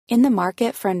In the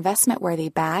market for investment-worthy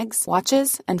bags,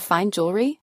 watches, and fine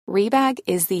jewelry, Rebag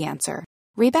is the answer.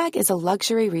 Rebag is a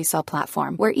luxury resale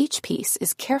platform where each piece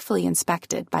is carefully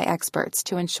inspected by experts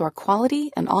to ensure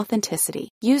quality and authenticity.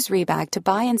 Use Rebag to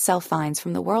buy and sell finds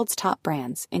from the world's top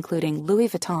brands, including Louis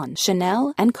Vuitton,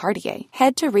 Chanel, and Cartier.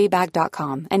 Head to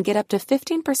Rebag.com and get up to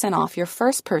 15% off your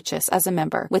first purchase as a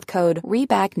member with code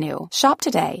REBAGNEW. Shop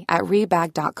today at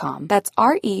Rebag.com. That's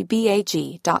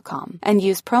REBAG.com. And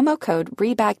use promo code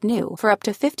REBAGNEW for up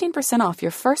to 15% off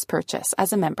your first purchase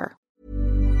as a member.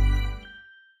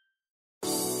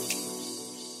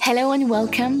 Hello and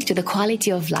welcome to The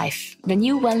Quality of Life, the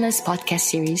new wellness podcast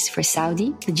series for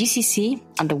Saudi, the GCC,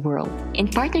 and the world, in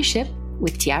partnership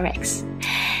with TRX.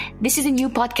 This is a new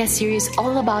podcast series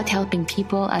all about helping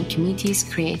people and communities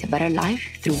create a better life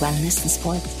through wellness and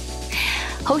sport.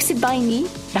 Hosted by me,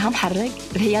 Raham Harrag,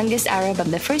 the youngest Arab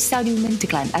and the first Saudi woman to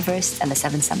climb Everest and the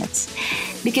 7 summits.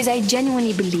 Because I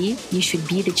genuinely believe you should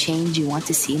be the change you want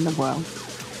to see in the world.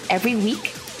 Every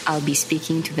week, I'll be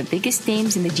speaking to the biggest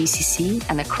names in the GCC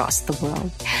and across the world,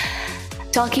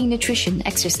 talking nutrition,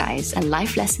 exercise, and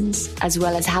life lessons, as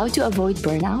well as how to avoid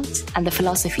burnout and the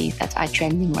philosophies that are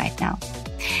trending right now.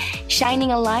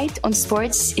 Shining a light on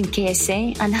sports in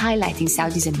KSA and highlighting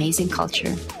Saudi's amazing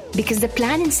culture. Because the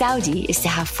plan in Saudi is to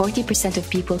have 40% of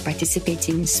people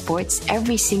participating in sports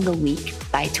every single week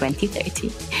by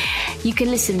 2030. You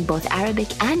can listen in both Arabic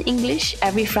and English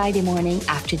every Friday morning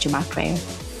after Jummah prayer.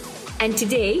 And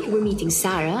today, we're meeting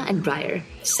Sarah and Bryre.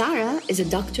 Sarah is a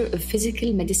doctor of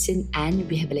physical medicine and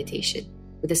rehabilitation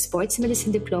with a sports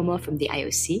medicine diploma from the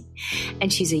IOC,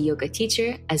 and she's a yoga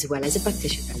teacher as well as a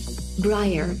practitioner.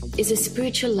 Bryre is a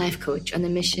spiritual life coach on a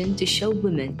mission to show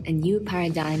women a new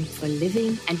paradigm for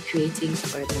living and creating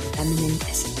for their feminine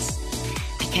essence.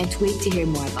 I can't wait to hear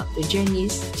more about their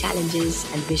journeys,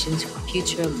 challenges, and visions for the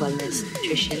future of wellness,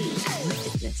 nutrition, and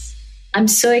fitness. I'm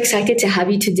so excited to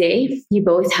have you today. You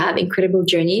both have incredible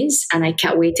journeys, and I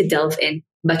can't wait to delve in.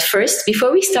 But first,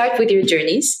 before we start with your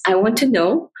journeys, I want to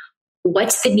know,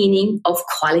 what's the meaning of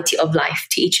quality of life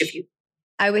to each of you?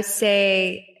 I would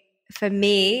say, for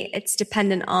me, it's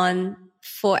dependent on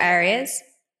 4 areas.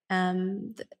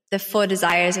 The 4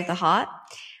 desires of the heart,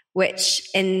 which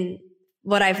in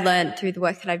what I've learned through the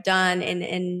work that I've done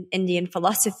in Indian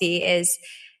philosophy is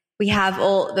we have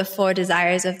all the 4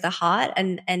 desires of the heart,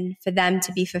 and for them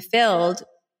to be fulfilled,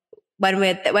 when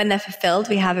they're fulfilled,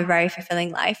 we have a very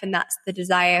fulfilling life. And that's the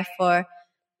desire for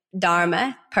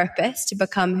dharma, purpose, to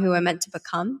become who we're meant to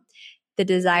become. The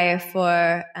desire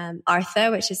for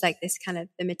artha, which is like this kind of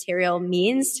the material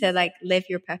means to like live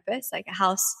your purpose, like a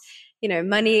house,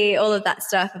 money, all of that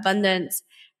stuff, abundance.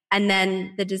 And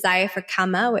then the desire for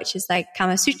kama, which is like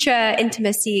Kama Sutra,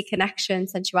 intimacy, connection,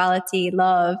 sensuality,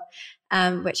 love,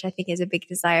 which I think is a big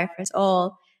desire for us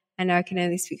all. I know I can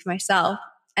only speak for myself.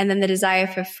 And then the desire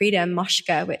for freedom,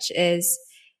 moshka, which is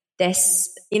this,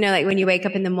 like when you wake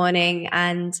up in the morning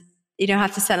and you don't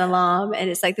have to set an alarm and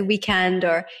it's like the weekend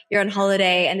or you're on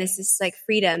holiday and there's this like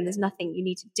freedom. There's nothing you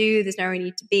need to do. There's nowhere you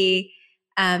need to be.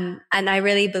 And I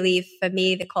really believe for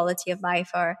me, the quality of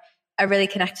life are really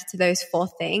connected to those 4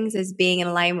 things, as being in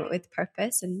alignment with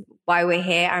purpose and why we're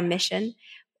here, our mission,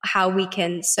 how we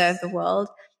can serve the world.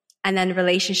 And then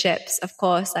relationships, of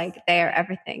course, like they are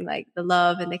everything, like the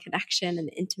love and the connection and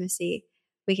the intimacy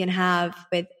we can have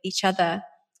with each other.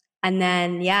 And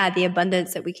then, the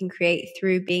abundance that we can create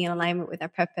through being in alignment with our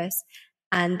purpose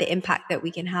and the impact that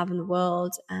we can have in the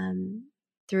world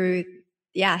through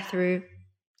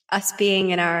us being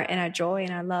in our joy,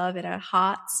 in our love, in our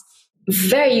hearts.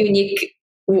 Very unique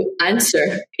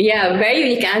answer. Yeah, very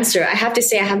unique answer. I have to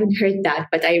say I haven't heard that,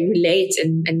 but I relate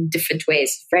in different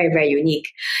ways. Very, very unique.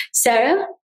 Sarah?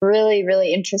 Really,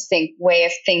 really interesting way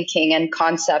of thinking and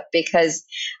concept, because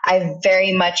I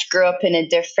very much grew up in a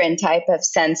different type of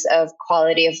sense of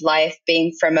quality of life,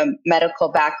 being from a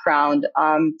medical background.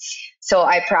 So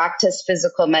I practice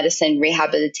physical medicine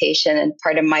rehabilitation, and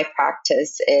part of my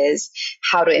practice is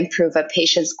how to improve a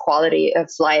patient's quality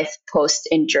of life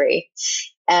post-injury.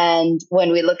 And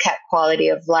when we look at quality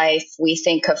of life, we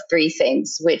think of 3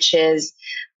 things, which is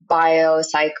bio,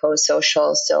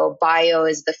 psychosocial. So bio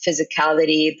is the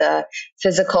physicality, the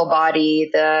physical body,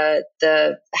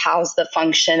 the how's the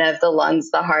function of the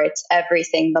lungs, the heart,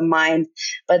 everything, the mind.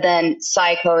 But then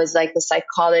psycho is like the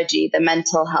psychology, the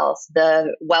mental health,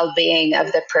 the well-being of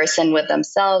the person with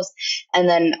themselves. And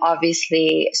then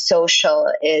obviously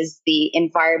social is the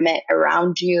environment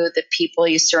around you, the people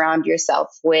you surround yourself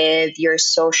with, your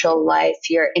social life,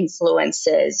 your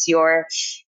influences, your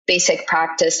basic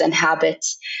practice and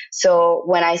habits. So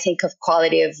when I think of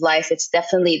quality of life, it's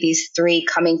definitely these three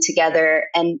coming together,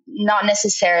 and not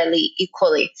necessarily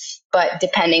equally, but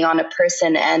depending on a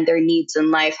person and their needs in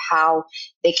life, how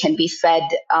they can be fed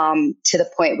to the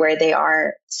point where they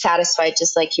are satisfied,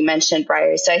 just like you mentioned,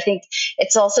 Bryre. So I think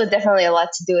it's also definitely a lot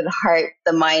to do with the heart,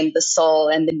 the mind, the soul,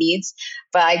 and the needs.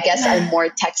 But I guess I'm more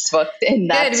textbook in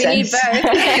that sense. We need both.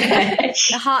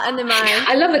 The heart and the mind.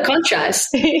 I love the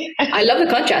contrast. I love the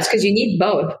contrast because you need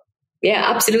both. Yeah,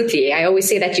 absolutely. I always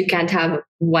say that you can't have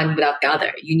one without the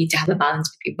other. You need to have a balance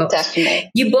between both.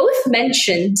 Definitely. You both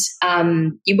mentioned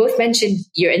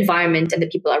your environment and the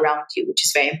people around you, which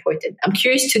is very important. I'm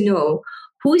curious to know,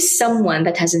 who is someone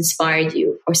that has inspired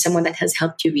you or someone that has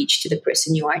helped you reach to the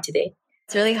person you are today?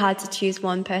 It's really hard to choose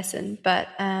one person, but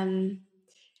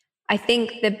I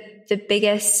think the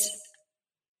biggest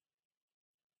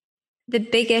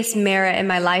mirror in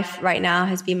my life right now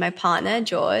has been my partner,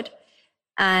 Jord.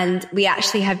 And we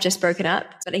actually have just broken up.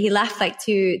 But he left like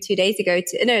a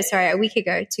week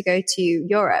ago to go to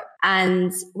Europe.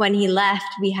 And when he left,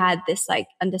 we had this like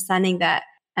understanding that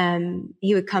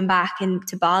he would come back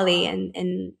to Bali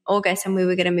in August, and we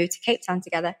were going to move to Cape Town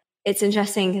together. It's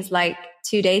interesting because like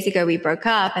 2 days ago we broke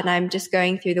up, and I'm just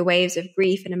going through the waves of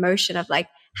grief and emotion of like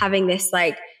having this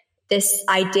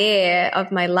idea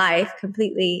of my life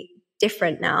completely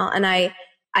different now. And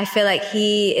I feel like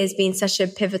he has been such a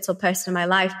pivotal person in my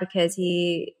life because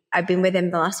I've been with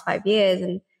him the last 5 years.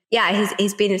 And yeah,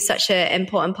 he's been such an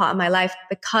important part of my life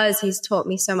because he's taught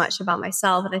me so much about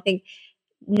myself. And I think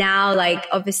now, like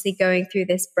obviously going through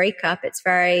this breakup, it's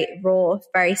very raw,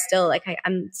 very still, like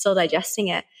I'm still digesting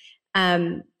it.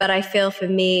 But I feel for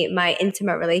me, my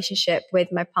intimate relationship with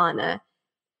my partner,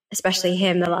 especially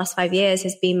him the last 5 years,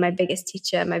 has been my biggest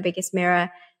teacher, my biggest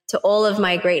mirror to all of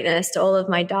my greatness, to all of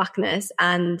my darkness.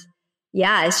 And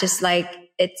yeah, it's just like,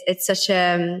 it's such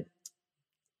a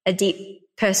deep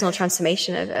personal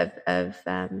transformation of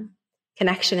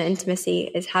connection and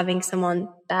intimacy, is having someone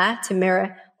there to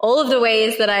mirror all of the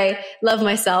ways that I love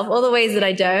myself, all the ways that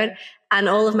I don't, and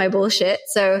all of my bullshit.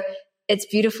 So it's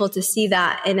beautiful to see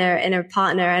that in a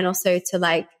partner, and also to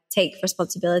like take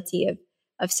responsibility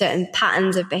of certain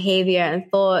patterns of behavior and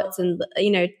thoughts, and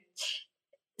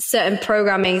certain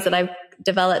programmings that I've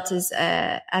developed as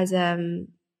a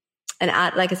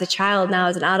child, now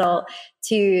as an adult,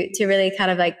 to really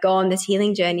kind of like go on this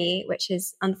healing journey, which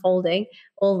is unfolding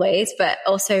always, but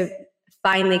also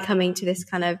finally coming to this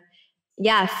kind of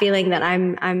feeling that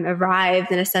I'm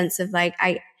arrived, in a sense of like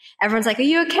everyone's like, are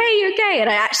you okay? You okay? And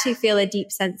I actually feel a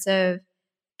deep sense of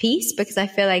peace, because I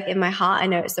feel like in my heart I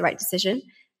know it's the right decision,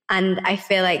 and I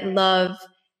feel like love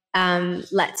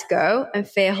lets go and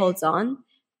fear holds on.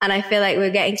 And I feel like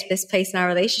we're getting to this place in our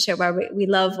relationship where we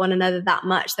love one another that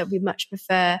much that we much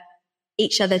prefer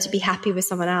each other to be happy with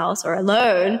someone else or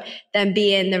alone than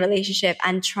be in the relationship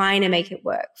and trying to make it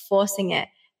work, forcing it,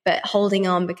 but holding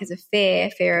on because of fear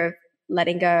of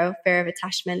letting go, fear of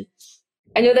attachment.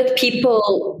 I know that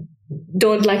people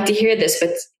don't like to hear this, but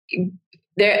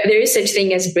there is such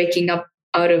thing as breaking up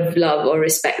out of love or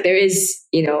respect. There is,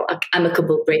 an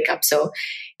amicable breakup. So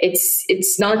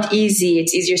it's not easy.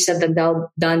 It's easier said than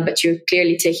done, but you're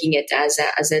clearly taking it as a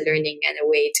learning and a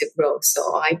way to grow. So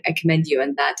I commend you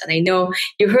on that. And I know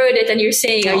you heard it and you're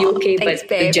saying, are you okay? Thanks,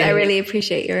 babe. I really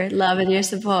appreciate your love and your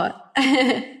support.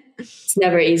 It's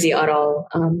never easy at all.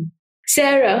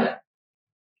 Sarah,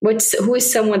 who is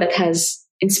someone that has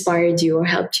inspired you or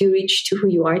helped you reach to who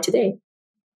you are today?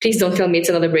 Please don't tell me it's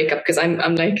another breakup, because I'm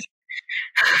like,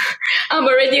 I'm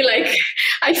already like,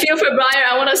 I feel for Bryre.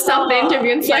 I want to stop the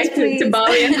interview and fly to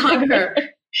Bali and hug her.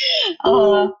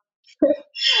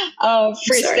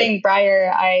 First thing,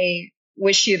 Bryre, I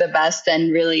wish you the best,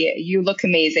 and really, you look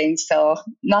amazing. So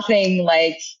nothing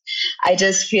like, I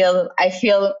feel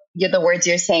the words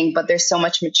you're saying, but there's so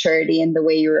much maturity in the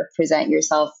way you represent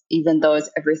yourself, even though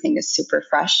everything is super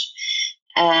fresh.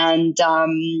 And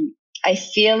I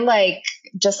feel like,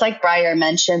 just like Bryre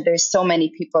mentioned, there's so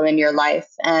many people in your life.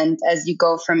 And as you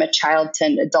go from a child to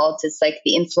an adult, it's like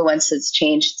the influence has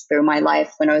changed through my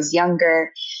life. When I was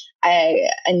younger,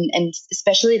 and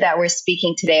especially that we're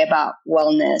speaking today about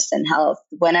wellness and health.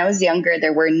 When I was younger,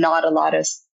 there were not a lot of,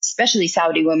 especially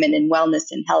Saudi women in wellness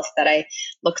and health that I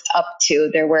looked up to.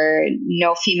 There were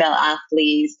no female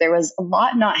athletes. There was a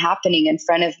lot not happening in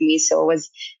front of me. So it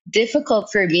was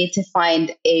difficult for me to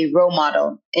find a role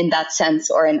model in that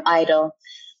sense, or an idol.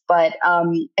 But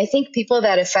I think people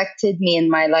that affected me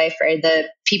in my life are the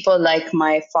people like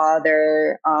my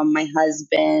father, my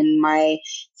husband, my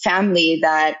family,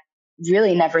 that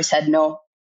really never said no.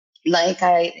 Like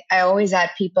I always had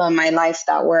people in my life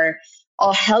that were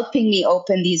all helping me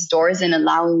open these doors and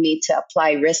allowing me to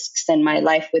apply risks in my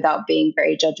life without being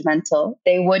very judgmental.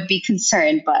 They would be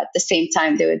concerned, but at the same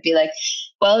time, they would be like,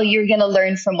 well, you're going to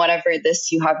learn from whatever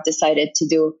this you have decided to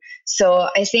do. So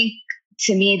I think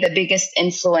to me, the biggest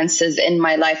influences in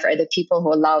my life are the people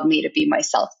who allowed me to be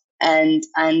myself. And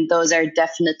those are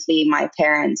definitely my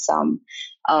parents,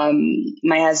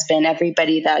 my husband,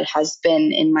 everybody that has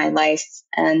been in my life.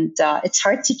 And it's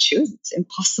hard to choose. It's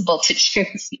impossible to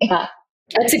choose. Yeah.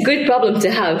 That's a good problem to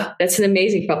have. That's an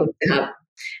amazing problem to have.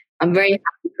 I'm very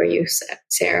happy for you,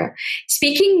 Sarah.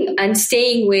 Speaking and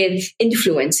staying with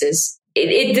influences,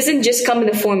 it doesn't just come in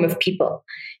the form of people.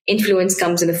 Influence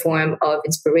comes in the form of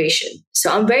inspiration.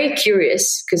 So I'm very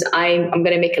curious because I'm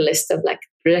going to make a list of like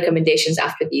recommendations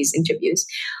after these interviews.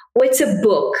 What's a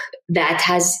book that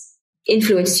has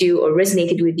influenced you or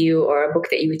resonated with you, or a book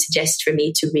that you would suggest for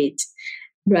me to read?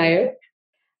 Bryre?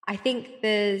 I think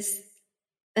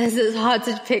it's hard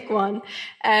to pick one.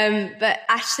 But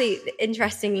actually,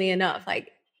 interestingly enough,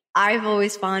 like I've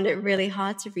always found it really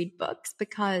hard to read books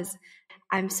because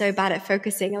I'm so bad at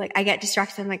focusing. Like I get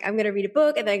distracted. I'm like, I'm going to read a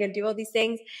book and then I'm going to do all these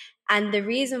things. And the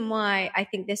reason why I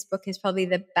think this book is probably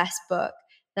the best book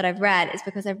that I've read is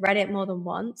because I've read it more than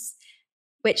once,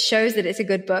 which shows that it's a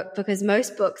good book, because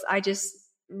most books I just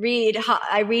read.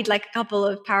 I read like a couple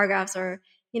of paragraphs or,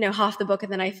 half the book,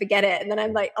 and then I forget it. And then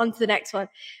I'm like on to the next one.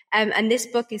 And this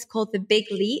book is called The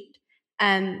Big Leap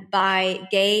by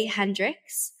Gay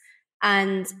Hendricks.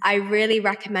 And I really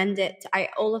recommend it to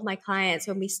all of my clients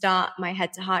when we start my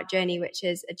head to heart journey, which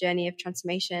is a journey of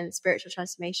transformation, spiritual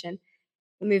transformation,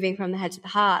 moving from the head to the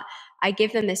heart. I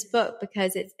give them this book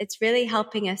because it's really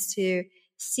helping us to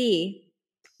see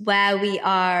where we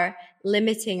are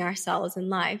limiting ourselves in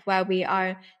life, where we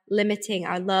are limiting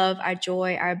our love, our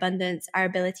joy, our abundance, our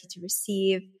ability to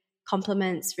receive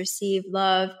compliments, receive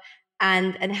love,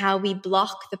 and how we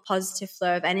block the positive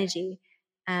flow of energy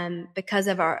because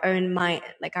of our own mind,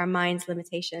 like our mind's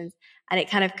limitations. And it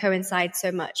kind of coincides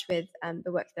so much with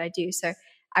the work that I do. So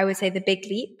I would say The Big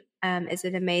Leap is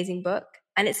an amazing book,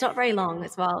 and it's not very long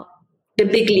as well. The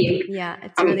Big Leap. Yeah,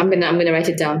 I'm gonna write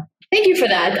it down. Thank you for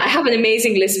that. I have an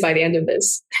amazing list by the end of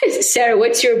this. Sarah,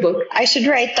 what's your book? I should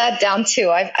write that down too.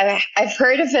 I've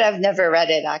heard of it. I've never read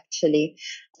it actually.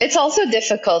 It's also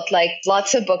difficult. Like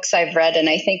lots of books I've read, and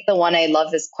I think the one I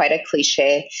love is quite a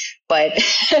cliche, but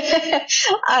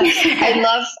I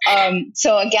love.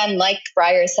 So again, like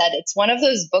Bryre said, it's one of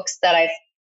those books that I've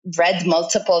read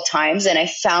multiple times, and I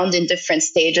found in different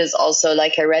stages also.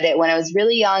 Like I read it when I was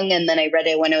really young, and then I read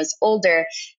it when I was older.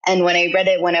 And when I read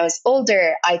it when I was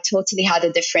older, I totally had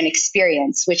a different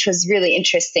experience, which was really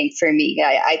interesting for me.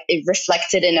 It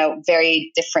reflected in a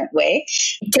very different way.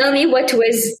 Tell me,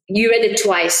 you read it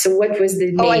twice, so what was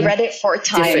the main I read it 4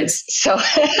 times. Difference? So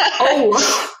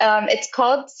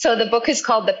the book is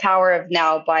called The Power of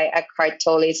Now by Eckhart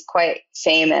Tolle. It's quite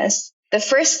famous. The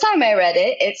first time I read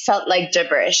it, it felt like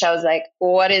gibberish. I was like,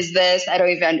 what is this? I don't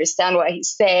even understand what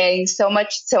he's saying. So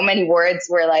many words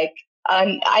were like,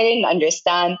 I didn't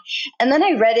understand. And then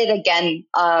I read it again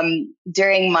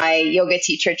during my yoga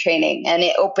teacher training, and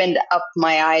it opened up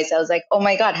my eyes. I was like, oh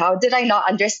my God, how did I not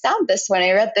understand this when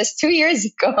I read this 2 years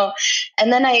ago?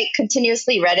 And then I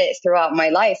continuously read it throughout my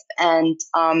life. And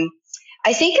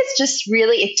I think it's just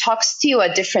really, it talks to you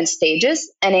at different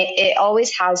stages, and it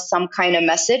always has some kind of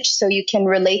message, so you can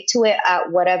relate to it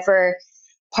at whatever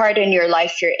part in your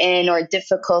life you're in, or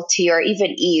difficulty, or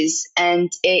even ease.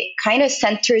 And it kind of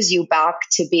centers you back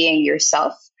to being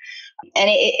yourself. And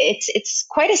it's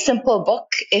quite a simple book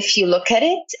if you look at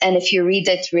it and if you read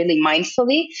it really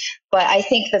mindfully. But I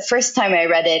think the first time I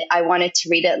read it, I wanted to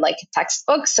read it like a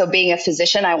textbook. So being a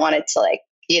physician, I wanted to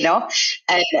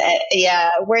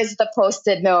where's the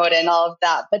Post-it note and all of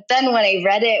that. But then when I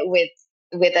read it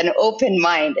with an open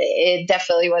mind, it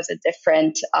definitely was a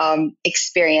different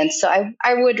experience. So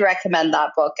I would recommend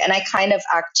that book. And I kind of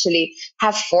actually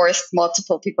have forced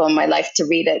multiple people in my life to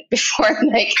read it before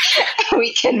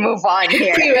we can move on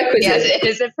here. Prerequisite. Yes, it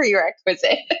is a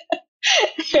prerequisite.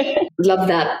 Love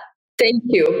that. Thank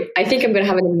you. I think I'm going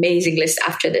to have an amazing list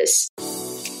after this.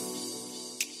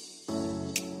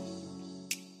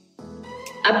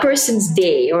 A person's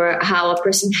day, or how a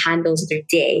person handles their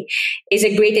day, is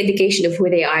a great indication of who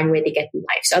they are and where they get in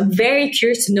life. So I'm very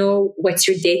curious to know, what's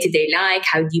your day-to-day like?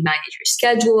 How do you manage your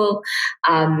schedule?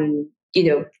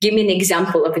 Give me an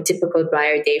example of a typical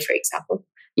Bryre day, for example.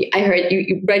 I heard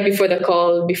you right before the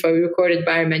call, before we recorded,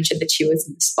 Bryre mentioned that she was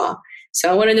in the spa. So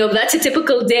I want to know if that's a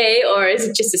typical day, or is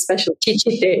it just a special cheat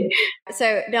day?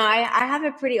 So no, I have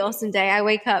a pretty awesome day. I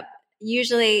wake up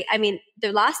usually, I mean,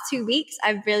 the last 2 weeks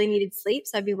I've really needed sleep.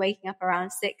 So I've been waking up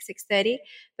around 6:30,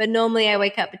 but normally I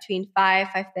wake up between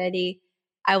 5:30.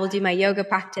 I will do my yoga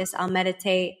practice. I'll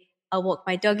meditate. I'll walk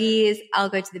my doggies. I'll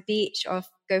go to the beach or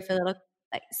go for a little,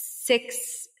 like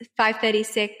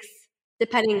 5:36,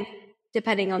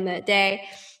 depending on the day.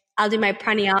 I'll do my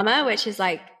pranayama, which is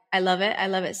like, I love it. I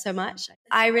love it so much.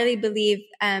 I really believe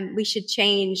we should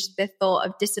change the thought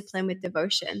of discipline with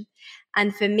devotion.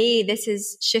 And for me, this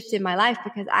has shifted my life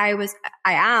because I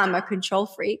am a control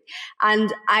freak,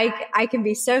 and I can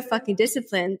be so fucking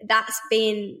disciplined. That's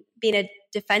been a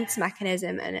defense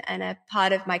mechanism and a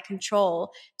part of my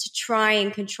control to try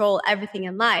and control everything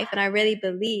in life. And I really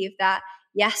believe that,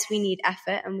 yes, we need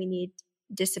effort and we need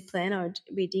discipline, or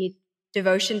we need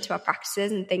devotion to our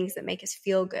practices and things that make us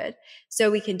feel good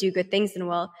so we can do good things in the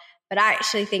world. But I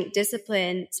actually think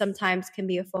discipline sometimes can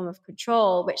be a form of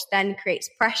control, which then creates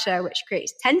pressure, which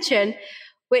creates tension,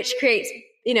 which creates,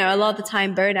 a lot of the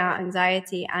time burnout,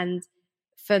 anxiety. And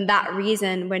for that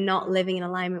reason, we're not living in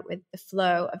alignment with the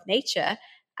flow of nature.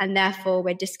 And therefore,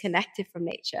 we're disconnected from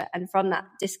nature. And from that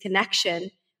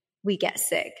disconnection, we get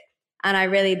sick. And I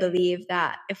really believe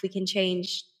that if we can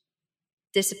change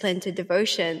discipline to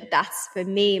devotion, that's for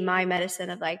me my medicine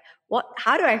of like,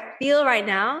 how do I feel right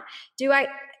now?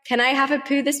 Can I have a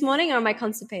poo this morning, or am I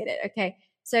constipated? Okay,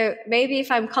 so maybe if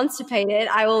I'm constipated,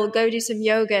 I will go do some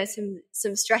yoga,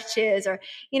 some stretches, or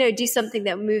do something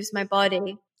that moves my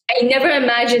body. I never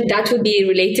imagined that would be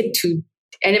related to.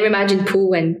 I never imagined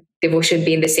poo and devotion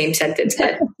be in the same sentence.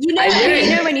 But when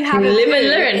you have live a poo, and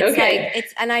learn. It's okay, like,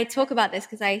 and I talk about this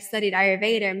because I studied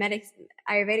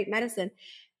Ayurvedic medicine.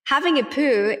 Having a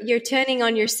poo, you're turning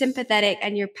on your sympathetic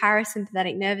and your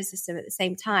parasympathetic nervous system at the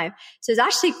same time. So it's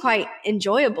actually quite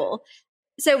enjoyable.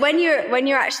 So when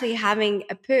you're actually having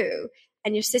a poo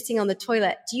and you're sitting on the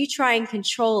toilet, do you try and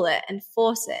control it and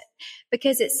force it?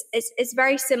 Because it's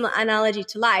very similar analogy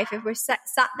to life. If we're sat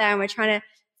there and we're trying to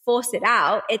force it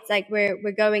out, it's like we're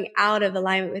going out of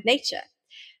alignment with nature.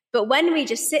 But when we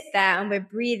just sit there and we're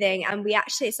breathing and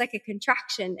it's like a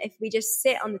contraction. If we just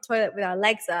sit on the toilet with our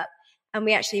legs up, and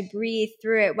we actually breathe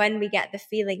through it, when we get the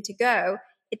feeling to go,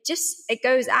 it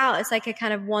goes out. It's like a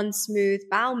kind of one smooth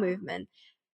bowel movement.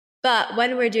 But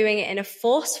when we're doing it in a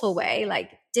forceful way, like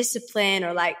discipline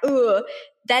or like,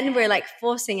 then we're like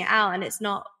forcing it out, and it's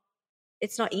not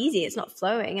easy. It's not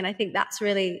flowing. And I think that's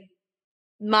really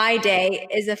my day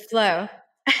is a flow.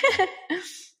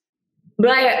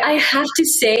 Bryre, I have to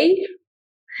say,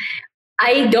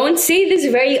 I don't say this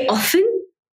very often,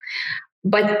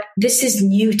 but this is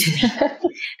new to me.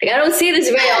 Like, I don't say this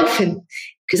very often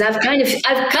because I've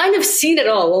kind of seen it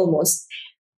all almost.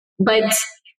 But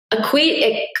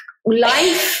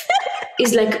life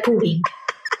is like pooing.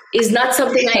 Is not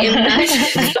something I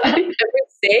imagine I would ever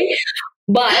say,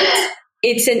 but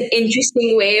it's an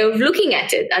interesting way of looking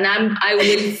at it, and I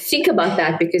will think about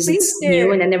that because it's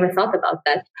new and I never thought about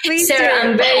that. Sarah,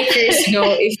 I'm very curious to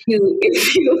know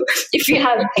if you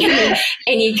have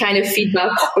any kind of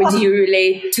feedback, or do you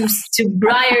relate to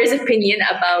Bryre's opinion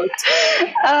about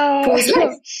who's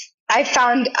life?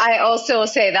 I also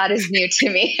say that is new to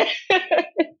me.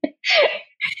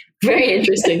 Very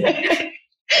interesting.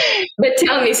 But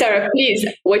tell me, Sarah, please,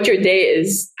 what your day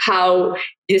is, how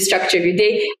you structure your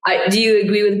day. Do you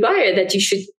agree with Bryre that you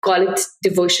should call it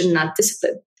devotion, not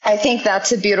discipline? I think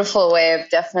that's a beautiful way of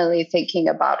definitely thinking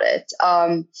about it.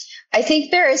 I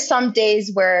think there are some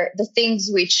days where the things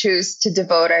we choose to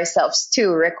devote ourselves to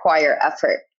require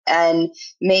effort. And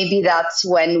maybe that's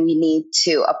when we need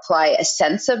to apply a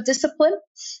sense of discipline.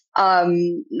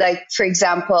 Like, for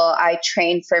example, I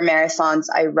train for marathons,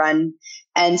 I run.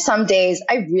 And some days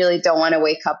I really don't want to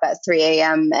wake up at 3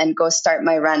 a.m. and go start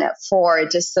my run at 4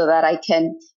 just so that I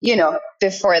can,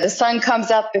 before the sun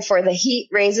comes up, before the heat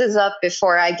raises up,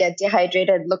 before I get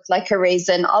dehydrated, look like a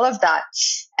raisin, all of that.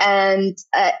 And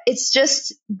it's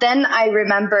just, then I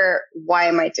remember, why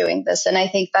am I doing this? And I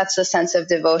think that's the sense of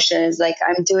devotion, is like,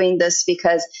 I'm doing this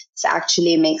because this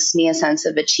actually makes me a sense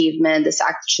of achievement. This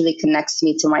actually connects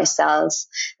me to myself.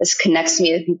 This connects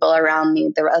me to people around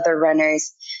me, the other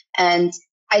runners. And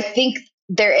I think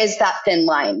there is that thin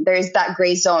line. There is that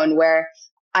gray zone where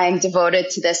I'm devoted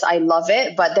to this. I love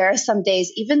it. But there are some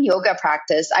days, even yoga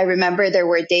practice. I remember there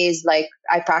were days like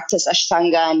I practice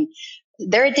Ashtanga, and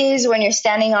there are days when you're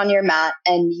standing on your mat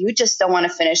and you just don't want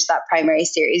to finish that primary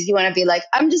series. You want to be like,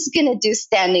 I'm just going to do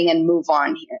standing and move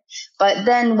on here. But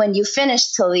then when you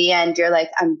finish till the end, you're like,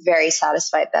 I'm very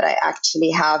satisfied that I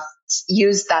actually have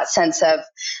used that sense of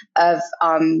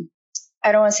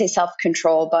I don't want to say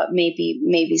self-control, but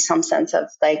maybe some sense of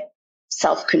like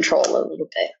self-control a little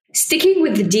bit. Sticking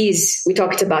with the D's, we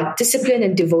talked about discipline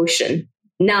and devotion.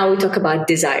 Now we talk about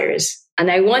desires.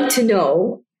 And I want to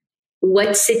know,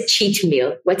 what's a cheat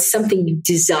meal? What's something you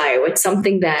desire? What's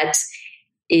something that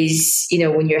is,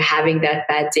 when you're having that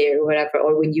bad day or whatever,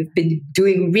 or when you've been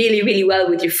doing really, really well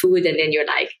with your food and then you're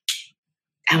like,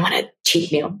 I want a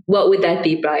cheat meal. What would that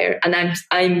be, Bryre? And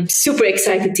I'm super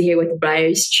excited to hear what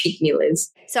Bryre's cheat meal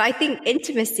is. So I think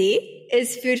intimacy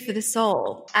is food for the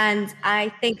soul. And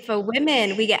I think for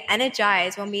women, we get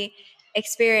energized when we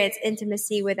experience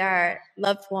intimacy with our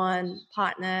loved one,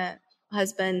 partner,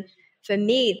 husband. For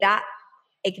me, that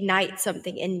ignites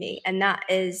something in me. And that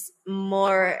is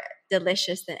more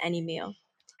delicious than any meal.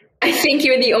 I think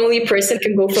you're the only person who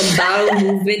can go from bowel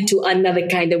movement to another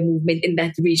kind of movement in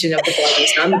that region of the body.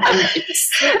 So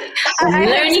I'm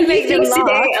learning new things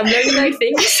today. I'm learning new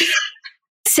things.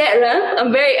 Sarah,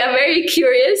 I'm very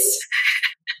curious.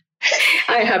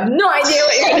 I have no idea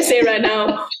what you're going to say right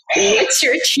now. What's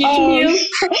your cheat meal?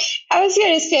 I was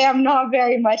going to say I'm not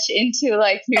very much into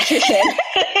like nutrition.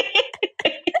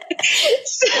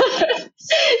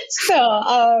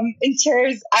 So in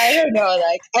terms, I don't know,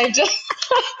 like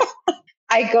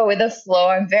I go with the flow.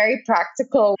 I'm very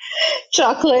practical.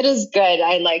 Chocolate is good.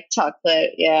 I like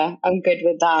chocolate. Yeah, I'm good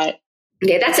with that.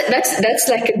 Yeah, that's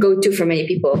like a go-to for many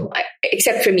people,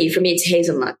 except for me. For me, it's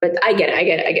hazelnut, but I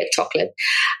get chocolate.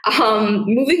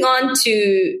 Moving on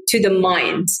to the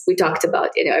mind, we talked about,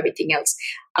 everything else.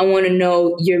 I want to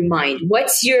know your mind.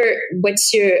 What's your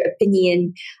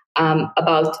opinion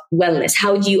about wellness?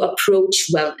 How do you approach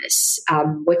wellness?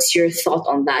 What's your thought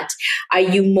on that? Are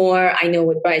you more, I know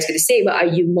what Bryre's going to say, but are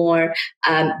you more,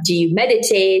 do you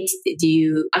meditate?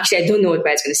 Actually, I don't know what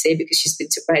Bryre's going to say because she's been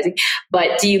surprising,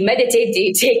 but do you meditate? Do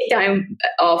you take time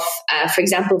off? For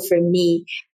example, for me,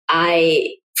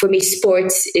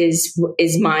 sports is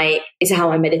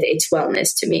how I meditate. It's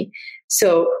wellness to me.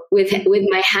 So with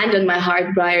my hand on my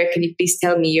heart, Bryre, can you please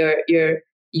tell me your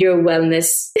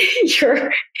wellness,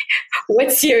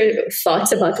 what's your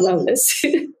thoughts about wellness?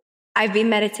 I've been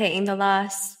meditating the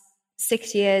last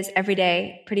 6 years every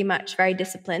day, pretty much very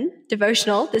disciplined,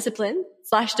 devotional discipline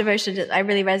 / devotion. I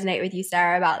really resonate with you,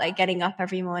 Sarah, about like getting up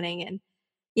every morning and,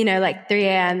 like 3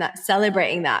 a.m., that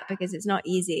celebrating that because it's not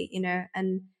easy,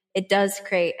 and it does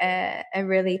create a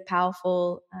really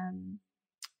powerful,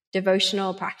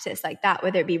 devotional practice like that,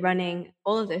 whether it be running,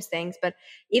 all of those things. But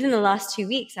even the last 2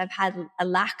 weeks, I've had a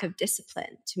lack of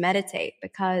discipline to meditate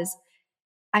because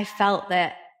I felt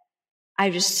that I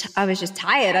was just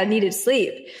tired. I needed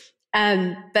sleep.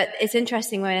 But it's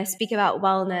interesting when I speak about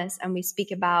wellness and we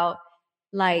speak about,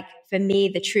 like, for me,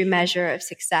 the true measure of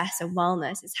success and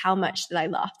wellness is how much did I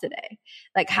laugh today?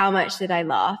 Like, how much did I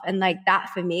laugh? And like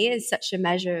that for me is such a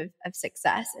measure of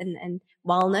success and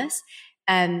wellness.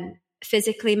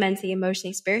 Physically, mentally,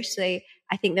 emotionally, spiritually,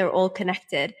 I think they're all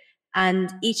connected.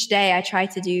 And each day I try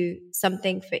to do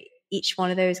something for each one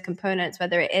of those components,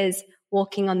 whether it is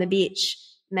walking on the beach,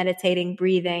 meditating,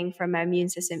 breathing from my immune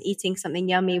system, eating something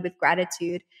yummy with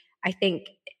gratitude. I think,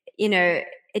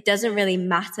 it doesn't really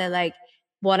matter like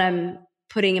what I'm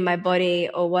putting in my body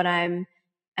or what I'm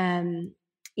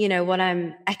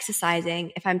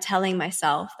exercising, if I'm telling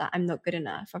myself that I'm not good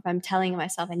enough, or if I'm telling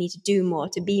myself I need to do more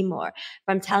to be more, if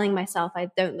I'm telling myself I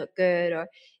don't look good, or,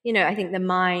 I think the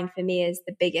mind for me is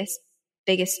the biggest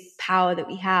power that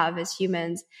we have as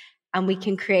humans. And we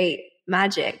can create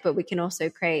magic, but we can also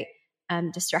create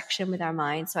destruction with our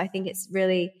mind. So I think it's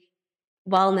really,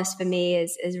 wellness for me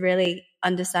is really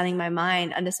understanding my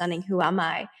mind, understanding who am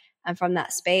I. And from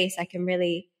that space, I can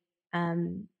really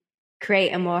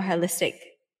create a more holistic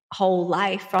whole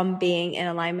life from being in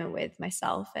alignment with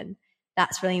myself. And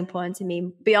that's really important to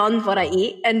me beyond what I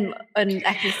eat and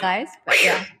exercise. But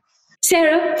yeah.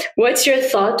 Sarah, what's your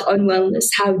thought on wellness?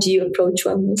 How do you approach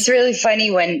wellness? It's really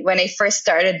funny when I first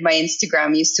started my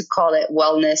Instagram, I used to call it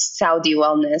wellness, Saudi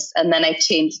wellness. And then I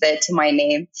changed it to my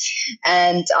name.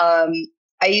 And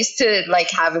I used to like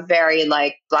have a very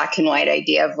like black and white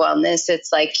idea of wellness.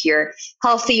 It's like you're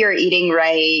healthy, you're eating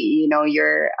right,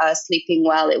 you're sleeping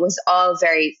well. It was all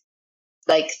very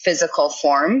like physical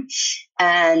form.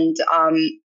 And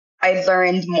I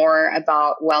learned more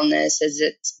about wellness as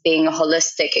it's being a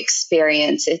holistic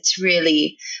experience. It's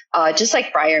really just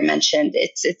like Bryre mentioned,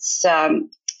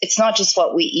 it's not just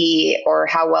what we eat or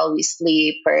how well we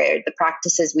sleep or the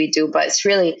practices we do, but it's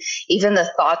really even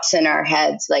the thoughts in our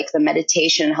heads. Like the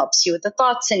meditation helps you with the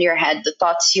thoughts in your head, the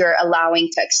thoughts you're allowing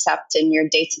to accept in your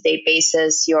day-to-day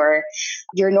basis, your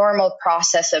normal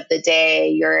process of the day,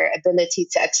 your ability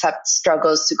to accept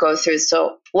struggles to go through.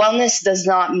 So wellness does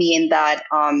not mean that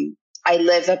I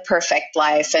live a perfect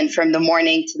life. And from the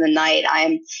morning to the night,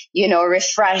 I'm,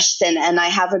 refreshed and I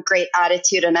have a great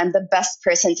attitude and I'm the best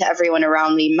person to everyone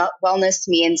around me. Wellness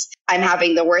means I'm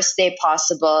having the worst day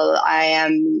possible. I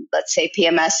am, let's say,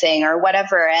 PMSing or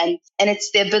whatever. And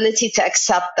it's the ability to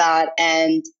accept that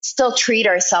and still treat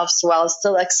ourselves well,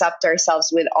 still accept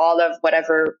ourselves with all of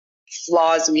whatever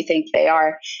flaws we think they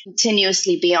are,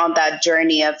 continuously be on that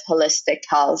journey of holistic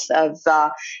health, of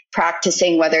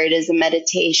practicing, whether it is a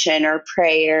meditation or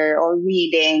prayer or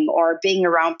reading or being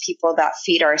around people that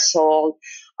feed our soul,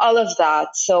 all of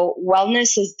that. So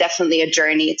wellness is definitely a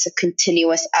journey. It's a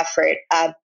continuous effort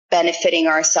at benefiting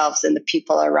ourselves and the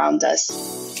people around us.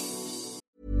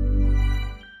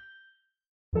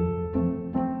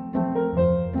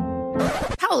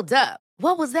 Hold up.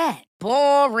 What was that?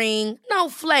 Boring. No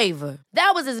flavor.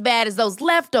 That was as bad as those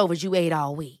leftovers you ate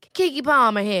all week. Keke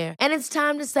Palmer here. And it's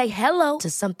time to say hello to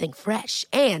something fresh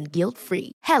and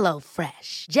guilt-free. Hello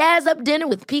Fresh. Jazz up dinner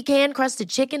with pecan-crusted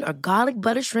chicken or garlic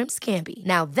butter shrimp scampi.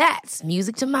 Now that's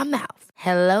music to my mouth.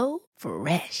 Hello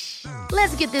Fresh.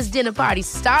 Let's get this dinner party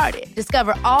started.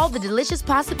 Discover all the delicious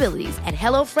possibilities at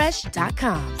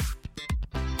hellofresh.com.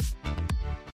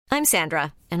 I'm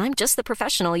Sandra, and I'm just the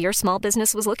professional your small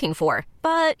business was looking for.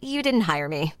 But you didn't hire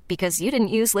me because you didn't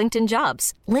use LinkedIn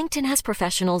Jobs. LinkedIn has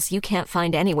professionals you can't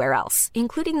find anywhere else,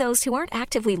 including those who aren't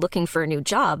actively looking for a new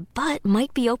job, but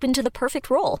might be open to the perfect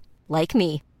role, like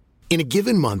me. In a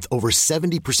given month, over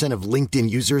 70% of LinkedIn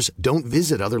users don't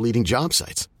visit other leading job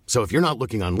sites. So if you're not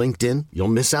looking on LinkedIn, you'll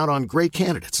miss out on great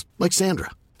candidates like Sandra.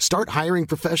 Start hiring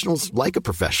professionals like a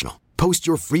professional. Post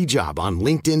your free job on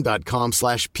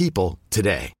linkedin.com/people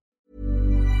today.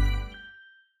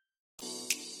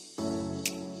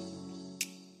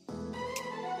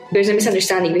 There's a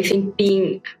misunderstanding. We think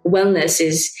being wellness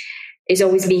is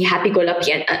always being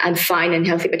happy-go-lucky and fine and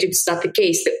healthy, but it's not the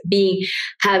case.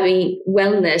 Having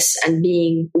wellness and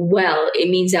being well, it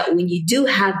means that when you do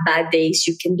have bad days,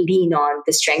 you can lean on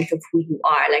the strength of who you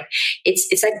are. Like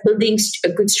it's like building a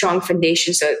good, strong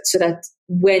foundation, so that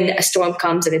when a storm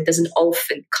comes, and it doesn't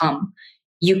often come,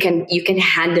 you can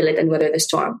handle it and weather the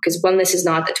storm. Because wellness is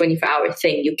not a 24-hour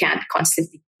thing. You can't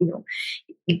constantly,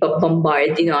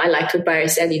 bombard. I liked what Bryre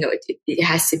said. It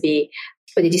has to be.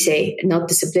 What did you say? Not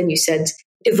discipline. You said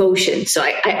devotion. So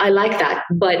I like that.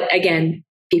 But again,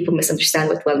 people misunderstand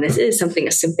what wellness is. Something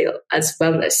as simple as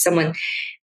wellness. Someone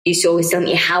used to always tell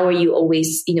me, how are you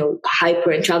always,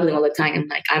 hyper and traveling all the time? I'm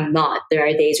like, I'm not. There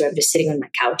are days where I'm just sitting on my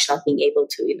couch, not being able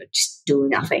to, just do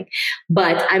nothing.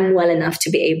 But I'm well enough to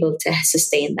be able to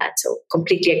sustain that. So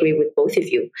completely agree with both of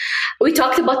you. We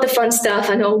talked about the fun stuff,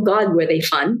 and oh God, were they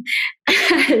fun.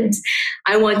 And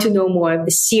I want to know more of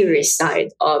the serious side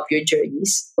of your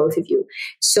journeys, both of you.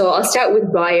 So I'll start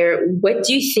with Bryre. What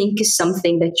do you think is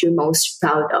something that you're most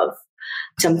proud of?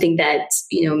 Something that,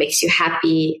 makes you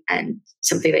happy and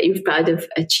something that you're proud of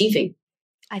achieving?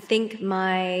 I think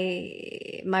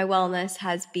my wellness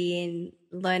has been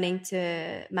learning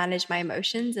to manage my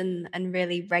emotions and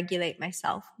really regulate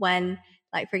myself when,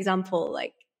 like, for example,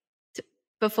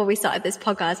 before we started this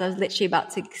podcast, I was literally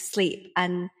about to sleep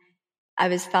and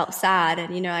I felt sad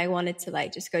and, I wanted to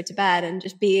just go to bed and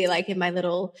just be in my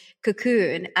little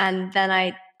cocoon. And then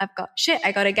I've got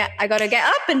I gotta get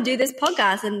up and do this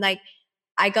podcast. And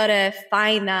I gotta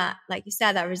find that, like you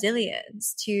said, that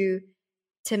resilience to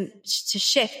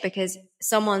shift, because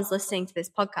someone's listening to this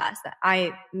podcast that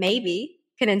I maybe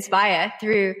can inspire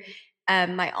through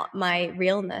my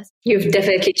realness. You've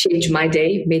definitely changed my day.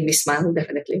 You've made me smile,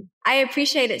 definitely. I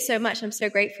appreciate it so much. I'm so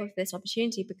grateful for this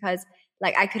opportunity, because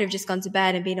I could have just gone to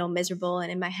bed and been all miserable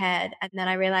and in my head. And then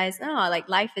I realized,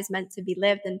 life is meant to be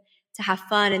lived and to have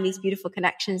fun and these beautiful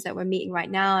connections that we're meeting right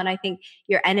now. And I think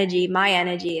your energy, my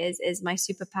energy is my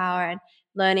superpower, and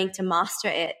learning to master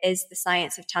it is the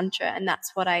science of Tantra. And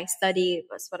that's what I study.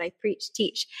 That's what I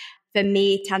teach. For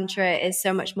me, Tantra is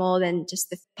so much more than just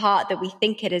the part that we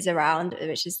think it is around,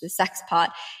 which is the sex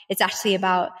part. It's actually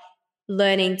about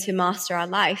learning to master our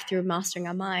life through mastering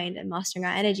our mind and mastering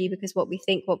our energy, because what we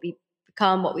think, what we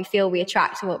become, what we feel, we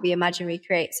attract, and what we imagine, we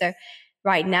create. So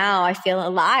right now I feel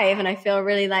alive and I feel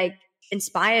really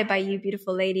inspired by you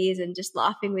beautiful ladies, and just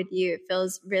laughing with you. It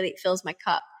fills my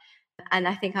cup. And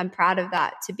I think I'm proud of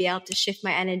that, to be able to shift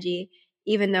my energy.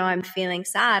 Even though I'm feeling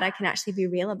sad, I can actually be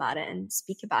real about it and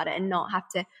speak about it and not have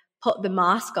to put the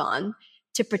mask on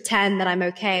to pretend that I'm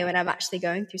okay when I'm actually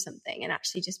going through something, and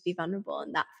actually just be vulnerable.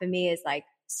 And that for me is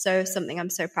something I'm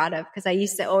so proud of, because I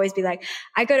used to always be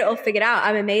I got it all figured out.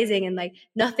 I'm amazing and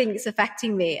nothing's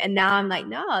affecting me. And now I'm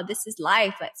no, this is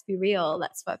life. Let's be real.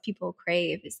 That's what people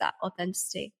crave, is that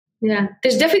authenticity. Yeah.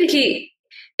 There's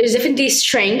definitely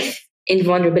strength in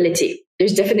vulnerability.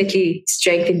 there's definitely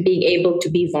strength in being able to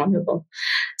be vulnerable.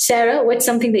 Sarah, what's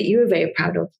something that you're very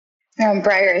proud of?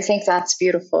 Bryre, I think that's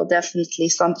beautiful. Definitely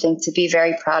something to be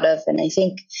very proud of. And I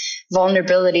think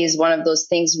vulnerability is one of those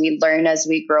things we learn as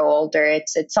we grow older.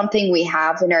 It's something we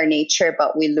have in our nature,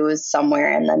 but we lose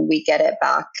somewhere and then we get it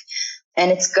back.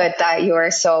 And it's good that you are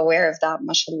so aware of that,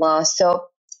 mashallah. So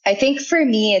I think for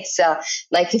me, it's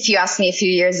like if you asked me a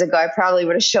few years ago, I probably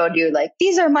would have showed you like,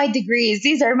 these are my degrees,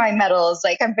 these are my medals.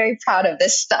 Like I'm very proud of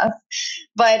this stuff.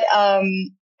 But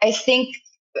I think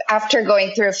after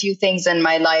going through a few things in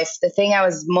my life, the thing I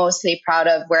was mostly proud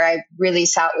of where I really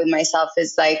sat with myself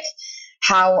is like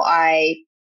how I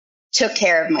took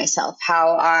care of myself,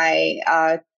 how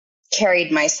I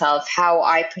carried myself, how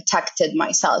I protected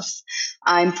myself.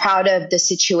 I'm proud of the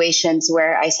situations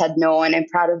where I said no, and I'm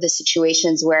proud of the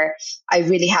situations where I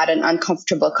really had an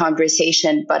uncomfortable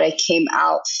conversation, but I came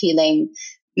out feeling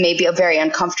maybe very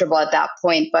uncomfortable at that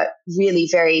point, but really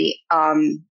very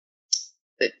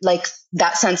like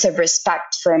that sense of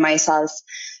respect for myself.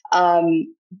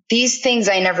 These things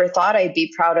I never thought I'd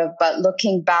be proud of, but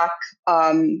looking back,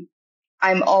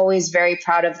 I'm always very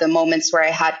proud of the moments where I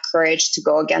had courage to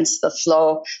go against the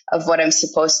flow of what I'm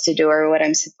supposed to do or what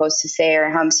I'm supposed to say or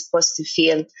how I'm supposed to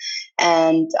feel,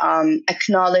 and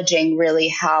acknowledging really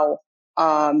how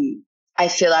I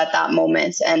feel at that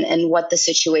moment and what the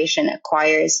situation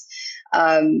acquires.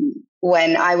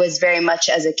 When I was very much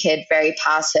as a kid, very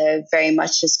passive, very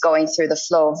much just going through the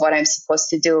flow of what I'm supposed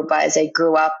to do. But as I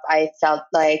grew up, I felt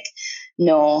like,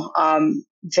 no,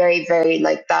 very, very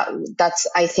like that. That's,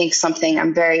 I think, something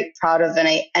I'm very proud of. And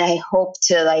I hope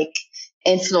to like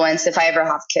influence if I ever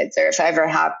have kids or if I ever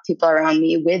have people around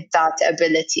me with that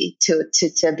ability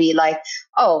to be like,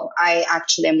 oh, I'm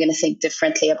going to think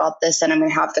differently about this and I'm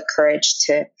going to have the courage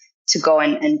to go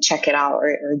and check it out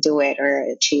or do it or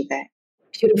achieve it.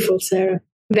 Beautiful, Sarah.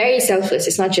 Very selfless.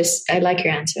 It's not just, I like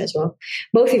your answer as well.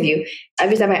 Both of you,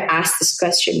 every time I ask this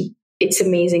question, it's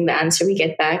amazing the answer we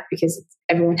get back because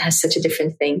everyone has such a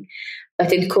different thing.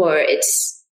 But in core,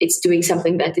 it's doing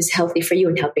something that is healthy for you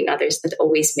and helping others. That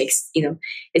always makes,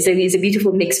 it's a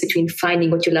beautiful mix between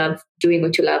finding what you love, doing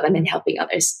what you love, and then helping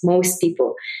others. Most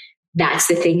people, that's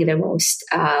the thing they're most,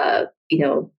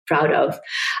 proud of.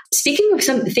 Speaking of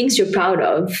some things you're proud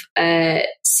of,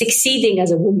 succeeding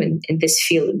as a woman in this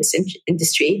field, in this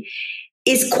industry,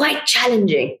 is quite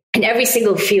challenging. In every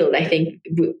single field, I think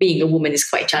being a woman is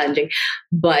quite challenging.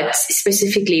 But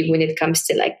specifically when it comes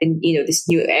to like, this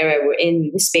new era we're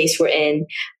in, the space we're in,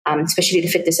 especially the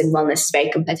fitness and wellness is very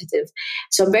competitive.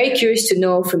 So I'm very curious to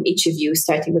know from each of you,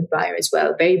 starting with Bryre as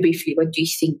well, very briefly, what do you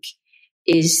think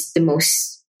is the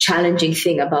most challenging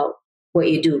thing about what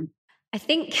you do? I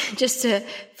think just to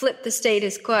flip the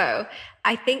status quo,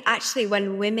 I think actually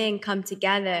when women come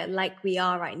together like we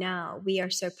are right now, we are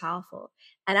so powerful.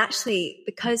 And actually,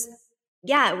 because,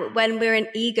 when we're in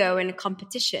ego and a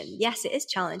competition, yes, it is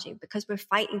challenging because we're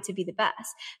fighting to be the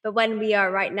best. But when we are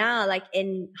right now, like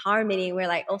in harmony, we're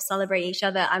like all celebrating each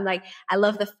other. I'm like, I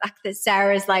love the fact that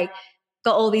Sarah's like,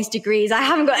 got all these degrees. I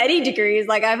haven't got any degrees.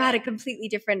 Like I've had a completely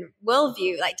different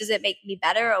worldview. Like, does it make me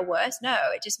better or worse? No,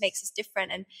 it just makes us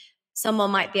different. And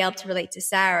someone might be able to relate to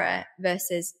Sarah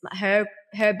versus her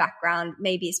background.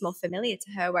 Maybe it's more familiar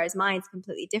to her, whereas mine's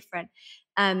completely different.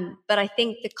 But I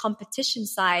think the competition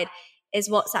side is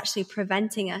what's actually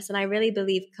preventing us. And I really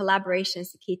believe collaboration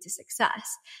is the key to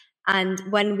success. And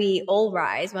when we all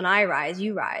rise, when I rise,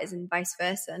 you rise, and vice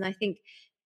versa. And I think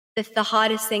the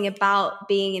hardest thing about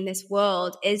being in this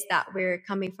world is that we're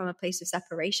coming from a place of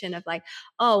separation of like,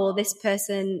 oh, well, this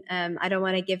person, I don't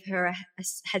want to give her a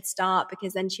head start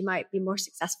because then she might be more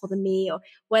successful than me, or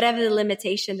whatever the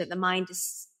limitation that the mind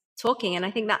is talking. And I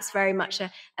think that's very much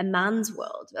a man's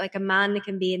world. Like a man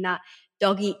can be in that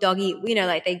dog eat,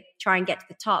 like they try and get to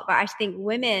the top. But I think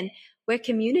women, we're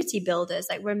community builders.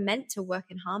 Like we're meant to work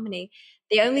in harmony.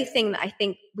 The only thing that I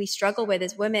think we struggle with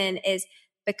as women is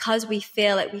because we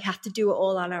feel like we have to do it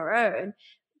all on our own,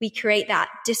 we create that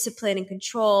discipline and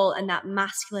control and that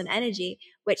masculine energy,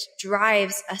 which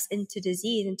drives us into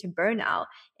disease, into burnout,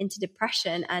 into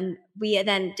depression. And we are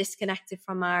then disconnected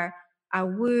from our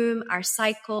womb, our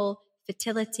cycle,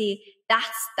 fertility. That's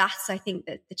I think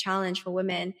that the challenge for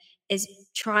women is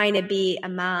trying to be a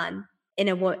man in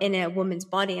a woman's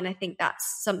body. And I think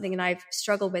that's something that I've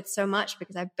struggled with so much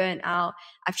because I've burnt out.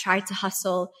 I've tried to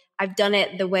hustle. I've done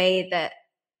it the way that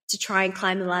to try and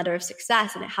climb the ladder of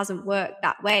success, and it hasn't worked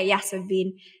that way. Yes, I've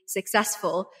been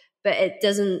successful, but it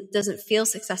doesn't feel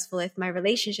successful if my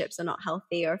relationships are not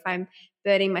healthy or if I'm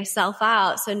burning myself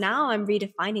out. So now I'm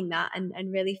redefining that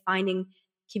and really finding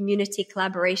community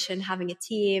collaboration, having a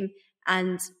team,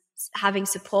 and having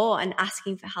support and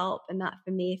asking for help. And that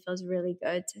for me feels really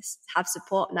good to have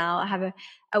support now. I have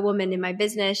a woman in my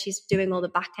business. She's doing all the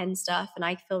back end stuff and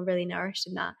I feel really nourished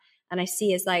in that. And I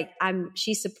see as like,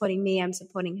 she's supporting me, I'm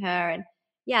supporting her. And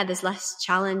yeah, there's less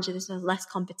challenge and there's less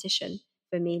competition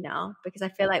for me now because I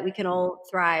feel like we can all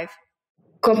thrive.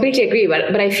 Completely agree,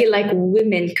 but I feel like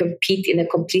women compete in a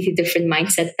completely different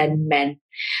mindset than men.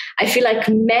 I feel like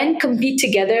men compete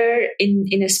together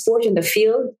in a sport in the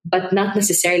field, but not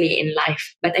necessarily in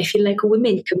life. But I feel like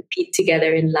women compete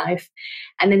together in life.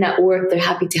 And then at work, they're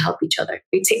happy to help each other.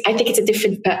 I think it's a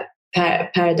different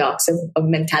paradox of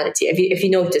mentality. If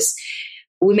you notice,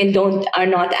 women are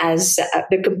not as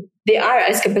they are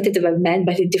as competitive as men,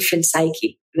 but a different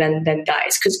psyche than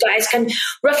guys. Because guys can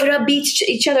rough it up, beat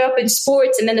each other up in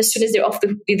sports, and then as soon as they're off,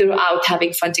 they're out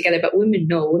having fun together. But women,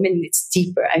 no, women, it's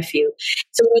deeper. I feel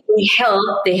so when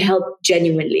they help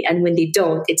genuinely, and when they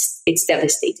don't, it's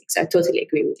devastating. So I totally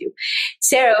agree with you,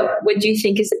 Sarah. What do you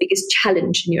think is the biggest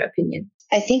challenge in your opinion?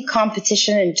 I think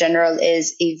competition in general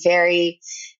is a very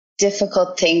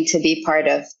difficult thing to be part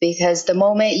of because the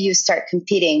moment you start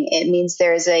competing, it means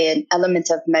there's an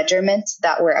element of measurement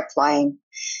that we're applying.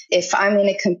 If I'm going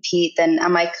to compete, then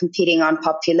am I competing on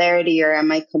popularity or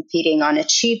am I competing on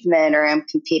achievement or am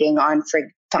I competing on for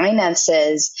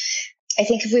finances? I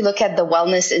think if we look at the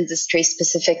wellness industry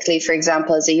specifically, for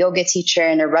example, as a yoga teacher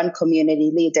and a run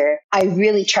community leader, I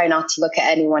really try not to look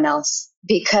at anyone else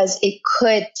because it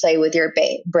could play with your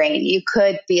brain. You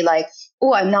could be like,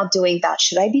 oh, I'm not doing that.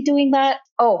 Should I be doing that?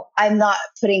 Oh, I'm not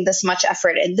putting this much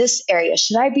effort in this area.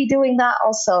 Should I be doing that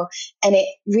also? And it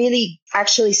really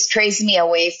actually strays me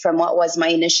away from what was my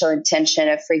initial intention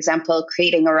of, for example,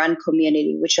 creating a run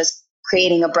community, which was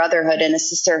creating a brotherhood and a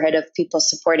sisterhood of people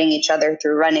supporting each other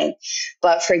through running.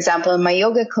 But for example, in my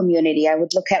yoga community, I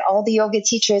would look at all the yoga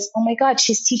teachers. Oh my God,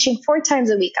 she's teaching 4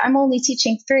 times a week. I'm only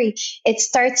teaching 3. It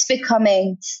starts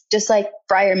becoming, just like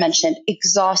Bryre mentioned,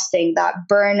 exhausting, that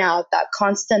burnout, that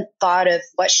constant thought of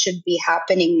what should be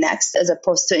happening next, as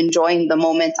opposed to enjoying the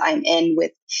moment I'm in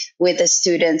with the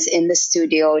students in the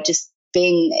studio, just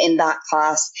being in that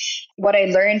class. What I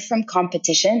learned from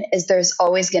competition is there's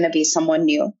always going to be someone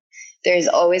new. There's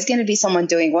always going to be someone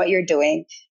doing what you're doing.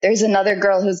 There's another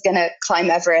girl who's going to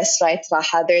climb Everest, right?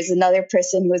 There's another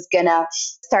person who's going to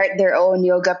start their own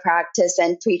yoga practice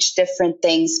and preach different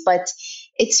things. But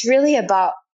it's really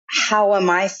about how am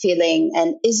I feeling?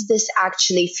 And is this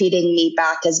actually feeding me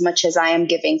back as much as I am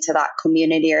giving to that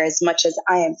community or as much as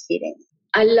I am feeding?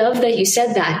 I love that you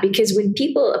said that because when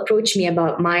people approach me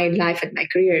about my life and my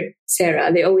career,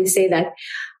 Sarah, they always say that,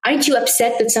 aren't you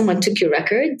upset that someone took your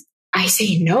record? I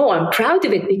say, no, I'm proud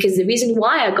of it because the reason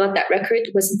why I got that record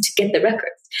wasn't to get the record.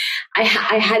 I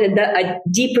had a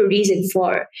deeper reason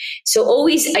for. So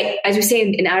always, as we say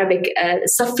in Arabic,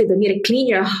 صفي ضميرك, clean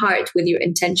your heart with your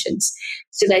intentions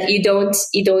so that you don't,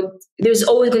 there's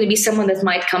always going to be someone that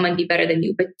might come and be better than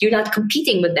you, but you're not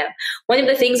competing with them. One of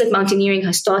the things that mountaineering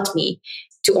has taught me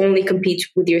to only compete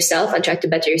with yourself and try to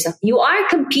better yourself. You are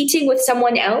competing with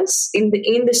someone else in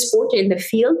the sport or in the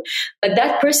field, but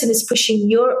that person is pushing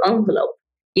your envelope.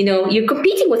 You know, you're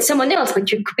competing with someone else,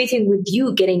 but you're competing with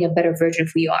you getting a better version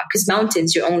of who you are. Because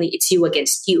mountains, it's you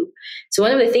against you. So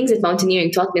one of the things that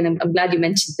mountaineering taught me, and I'm glad you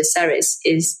mentioned this, Sarah,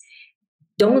 is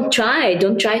don't try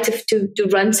to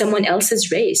run someone else's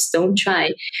race. Don't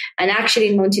try. And actually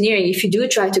in mountaineering, if you do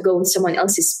try to go with someone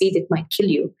else's speed, it might kill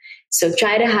you. So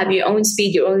try to have your own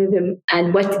speed, your own rhythm,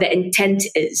 and what the intent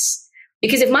is.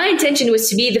 Because if my intention was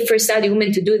to be the first Saudi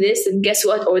woman to do this, then guess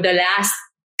what? Or the last,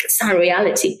 it's not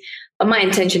reality. But my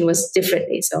intention was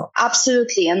differently. So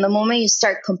absolutely. And the moment you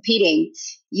start competing,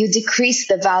 you decrease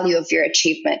the value of your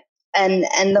achievement. And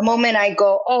the moment I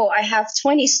go, oh, I have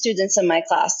 20 students in my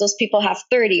class, those people have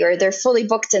 30, or they're fully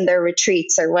booked in their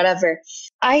retreats or whatever,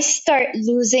 I start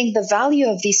losing the value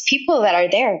of these people that are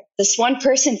there. This one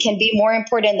person can be more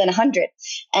important than 100.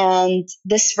 And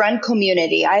this run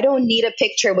community, I don't need a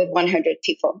picture with 100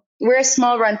 people. We're a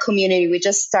small run community. We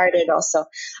just started also.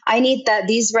 I need that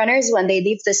these runners, when they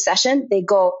leave this session, they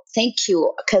go, thank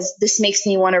you, because this makes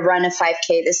me want to run a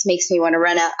 5K. This makes me want to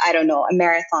run a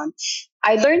marathon.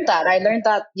 I learned that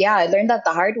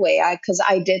the hard way because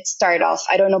I did start off.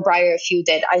 I don't know, Bryre, if you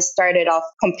did. I started off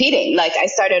competing.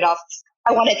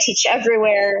 I want to teach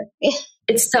everywhere.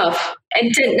 It's tough,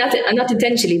 and not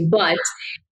intentionally, but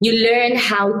you learn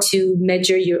how to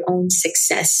measure your own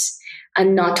success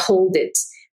and not hold it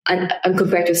and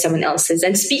compare it with someone else's.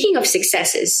 And speaking of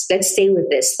successes, let's stay with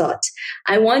this thought.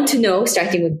 I want to know,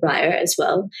 starting with Bryre as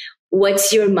well,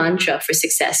 what's your mantra for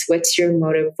success? What's your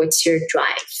motive? What's your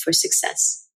drive for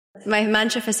success? My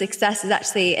mantra for success is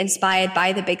actually inspired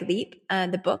by The Big Leap,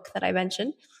 the book that I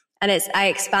mentioned. And I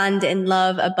expand in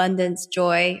love, abundance,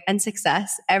 joy, and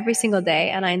success every single day.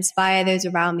 And I inspire those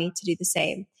around me to do the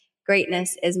same.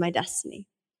 Greatness is my destiny.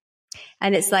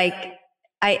 And it's like,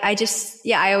 I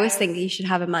always think you should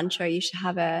have a mantra. You should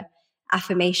have a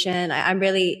affirmation. I'm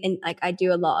really I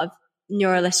do a lot of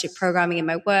neuralistic programming in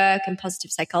my work and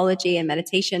positive psychology and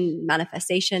meditation,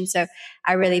 manifestation. So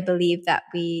I really believe that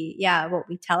what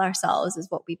we tell ourselves is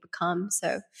what we become.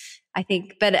 So I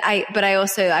think, but I'm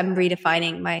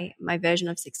redefining my version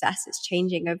of success. It's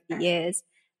changing over the years.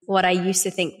 What I used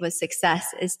to think was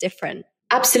success is different.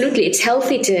 Absolutely. It's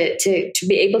healthy to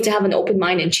be able to have an open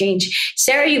mind and change.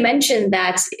 Sarah, you mentioned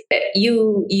that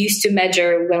you used to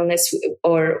measure wellness,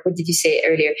 or what did you say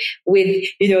earlier, with,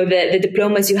 the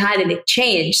diplomas you had, and it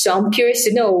changed. So I'm curious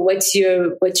to know what's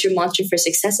your mantra for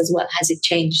success as well. Has it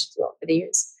changed over the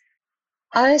years?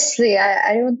 Honestly,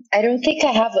 I don't think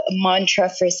I have a mantra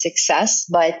for success,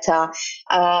 but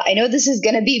I know this is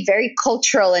going to be very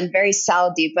cultural and very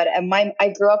Saudi. But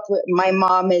I grew up with, my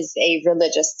mom is a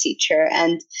religious teacher,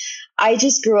 and I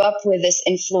just grew up with this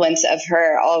influence of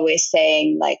her always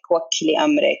saying like "Wakkili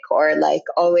amrik," or like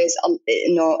always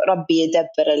Rabbi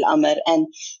yadabbir al-amr, and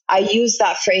I use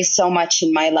that phrase so much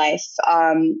in my life,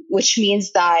 which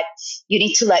means that you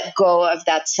need to let go of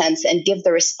that sense and give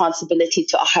the responsibility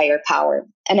to a higher power.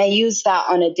 And I use that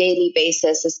on a daily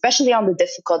basis, especially on the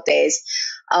difficult days.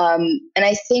 And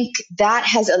I think that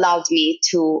has allowed me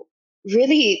to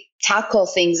really tackle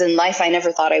things in life I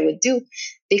never thought I would do,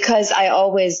 because I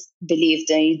always believed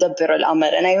in Yudabbir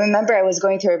al-Amr. And I remember I was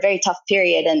going through a very tough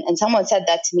period, and someone said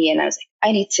that to me, and I was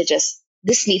like,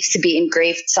 this needs to be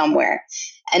engraved somewhere.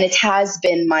 And it has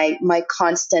been my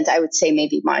constant, I would say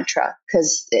maybe mantra,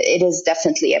 because it is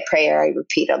definitely a prayer I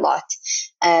repeat a lot.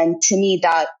 And to me,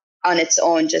 that on its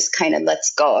own just kind of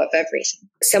lets go of everything.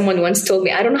 Someone once told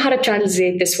me, I don't know how to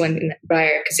translate this one in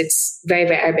Bryre because it's very,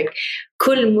 very Arabic.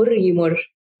 Kul mur yumur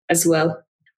as well,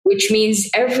 which means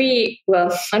I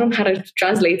don't know how to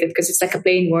translate it because it's like a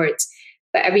plain word,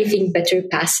 but everything better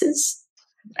passes.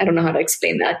 I don't know how to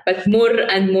explain that, but mur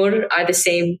and mur are the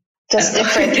same. Just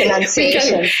different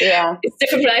pronunciations. Yeah. It's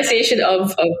different pronunciation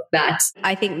of that.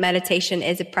 I think meditation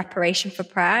is a preparation for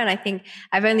prayer. And I think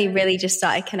I've only really just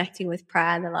started connecting with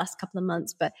prayer in the last couple of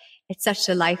months, but it's such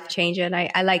a life changer. And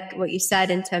I like what you said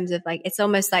in terms of like, it's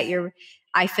almost like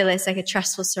I feel it's like a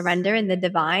trustful surrender in the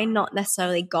divine, not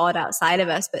necessarily God outside of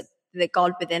us, but the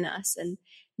God within us. And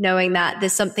knowing that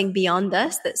there's something beyond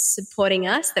us that's supporting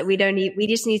us, that we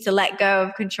just need to let go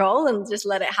of control and just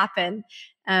let it happen.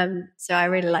 So I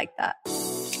really like that.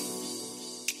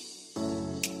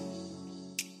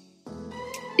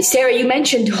 Sarah, you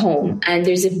mentioned home, and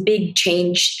there's a big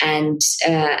change and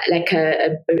like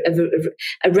a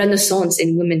renaissance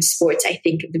in women's sports, I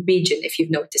think, in the region, if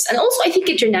you've noticed. And also, I think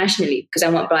internationally, because I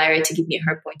want Bryre to give me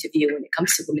her point of view when it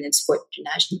comes to women in sport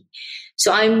internationally.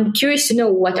 So I'm curious to know,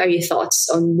 what are your thoughts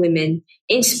on women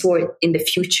in sport in the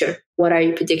future? What are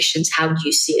your predictions? How do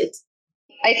you see it?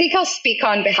 I think I'll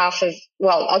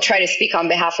try to speak on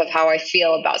behalf of how I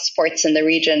feel about sports in the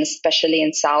region, especially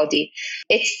in Saudi.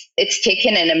 It's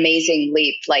taken an amazing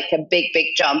leap, like a big, big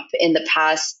jump in the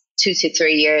past 2 to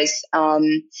 3 years.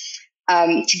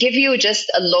 To give you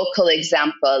just a local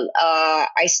example,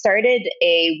 I started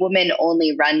a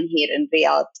women-only run here in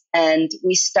Riyadh, and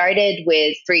we started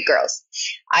with 3 girls.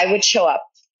 I would show up.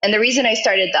 And the reason I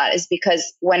started that is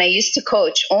because when I used to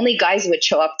coach, only guys would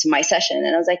show up to my session.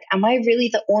 And I was like, am I really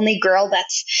the only girl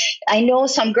I know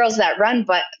some girls that run,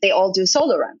 but they all do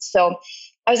solo runs. So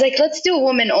I was like, let's do a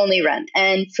woman only run.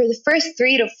 And for the first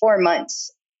 3 to 4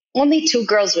 months, only 2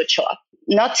 girls would show up.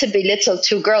 Not to belittle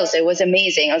 2 girls. It was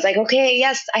amazing. I was like, okay,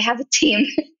 yes, I have a team.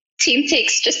 Team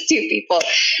takes just 2 people.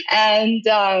 And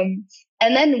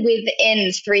then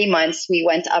within 3 months, we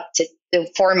went up to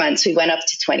 4 months, we went up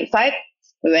to 25.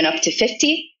 We went up to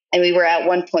 50, and we were at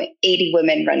one point 80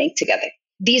 women running together.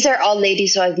 These are all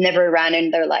ladies who have never ran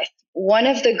in their life. One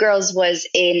of the girls was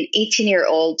an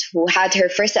 18-year-old who had her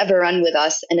first ever run with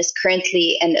us and is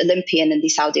currently an Olympian in the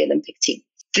Saudi Olympic team.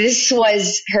 This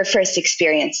was her first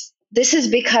experience. This is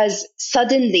because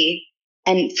suddenly,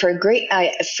 and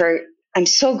I'm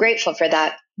so grateful for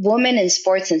that, women in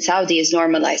sports in Saudi is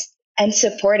normalized and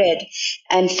supported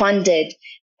and funded.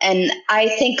 And I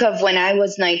think of when I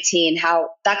was 19, how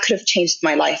that could have changed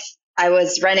my life. I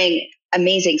was running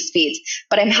amazing speeds,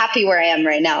 but I'm happy where I am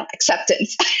right now.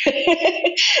 Acceptance.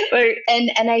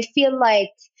 And I feel like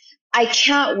I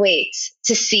can't wait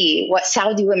to see what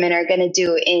Saudi women are going to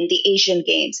do in the Asian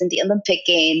Games, in the Olympic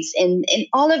Games, in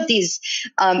all of these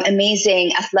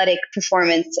amazing athletic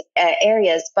performance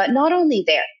areas. But not only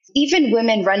there, even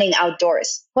women running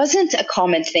outdoors wasn't a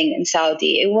common thing in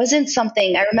Saudi. It wasn't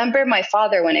something, I remember my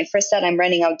father, when I first said I'm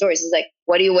running outdoors, he's like,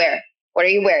 what do you wear? What are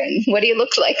you wearing? What do you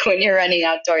look like when you're running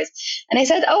outdoors? And I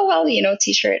said, oh, well,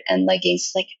 t-shirt and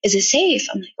leggings. Like, is it safe?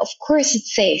 I'm like, of course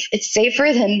it's safe. It's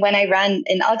safer than when I ran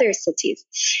in other cities.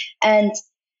 And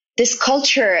this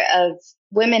culture of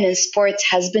women in sports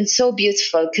has been so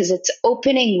beautiful because it's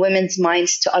opening women's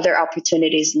minds to other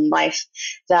opportunities in life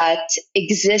that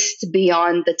exist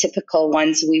beyond the typical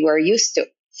ones we were used to.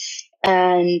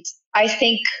 And I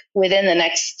think within the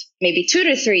next maybe 2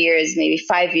 to 3 years, maybe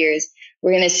 5 years,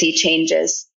 we're going to see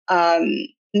changes.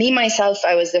 Me, myself,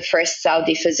 I was the first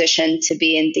Saudi physician to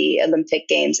be in the Olympic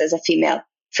Games as a female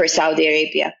for Saudi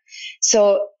Arabia.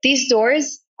 So these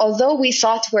doors, although we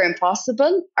thought were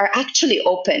impossible, are actually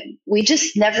open. We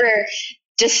just never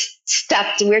just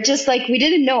stepped. We're just like, we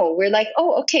didn't know. We're like,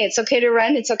 oh, okay, it's okay to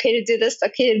run. It's okay to do this.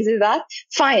 Okay to do that.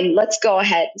 Fine, let's go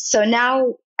ahead. So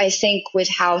now I think with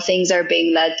how things are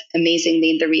being led amazingly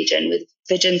in the region with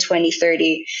Vision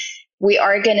 2030, we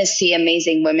are going to see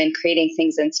amazing women creating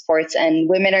things in sports, and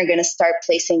women are going to start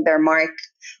placing their mark,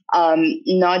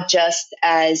 not just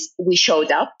as we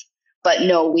showed up, but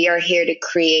no, we are here to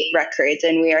create records,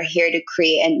 and we are here to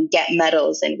create and get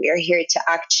medals, and we are here to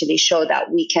actually show that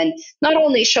we can not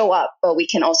only show up, but we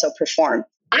can also perform.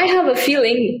 I have a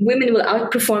feeling women will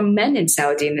outperform men in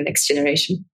Saudi in the next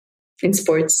generation in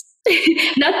sports.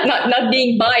 not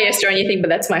being biased or anything, but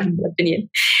that's my humble opinion.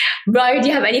 Bryre, do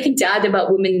you have anything to add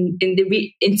about women in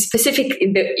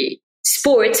the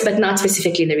sports, but not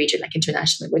specifically in the region, like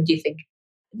internationally? What do you think?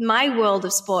 My world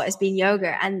of sport has been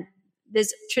yoga, and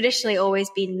there's traditionally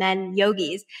always been men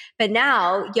yogis, but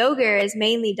now yoga is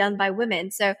mainly done by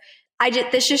women. So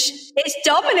it's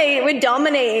dominating. We're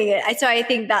dominating it. So I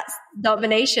think that's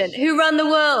domination. Who run the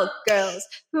world? Girls.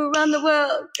 Who run the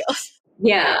world? Girls.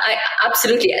 Yeah,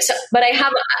 absolutely. So, but I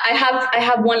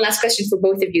have one last question for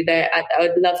both of you that I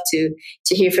would love to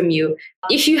hear from you.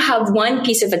 If you have one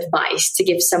piece of advice to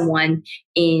give someone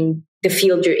in the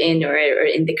field you're in or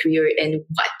in the career you're in,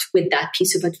 what would that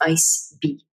piece of advice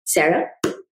be? Sarah?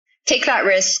 Take that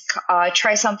risk,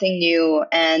 try something new,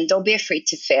 and don't be afraid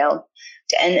to fail.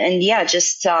 And yeah,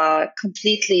 just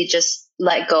completely just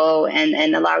let go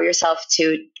and allow yourself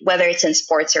to, whether it's in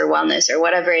sports or wellness or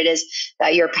whatever it is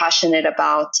that you're passionate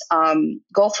about,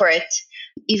 go for it.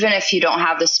 Even if you don't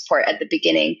have the support at the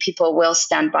beginning, people will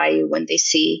stand by you when they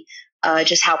see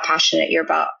just how passionate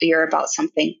you're about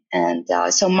something. And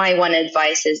so my one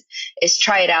advice is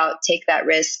try it out, take that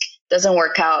risk. Doesn't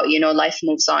work out, life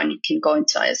moves on. You can go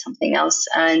into something else,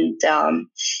 and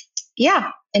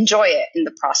enjoy it in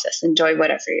the process. Enjoy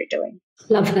whatever you're doing.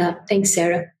 Love that. Thanks,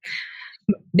 Sarah.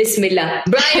 Bismillah.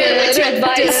 Bryre, what's your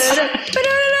advice?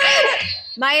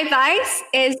 My advice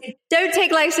is don't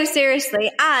take life so seriously,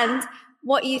 and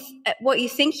what you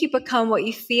think you become, what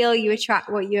you feel you attract,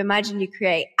 what you imagine you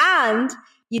create, and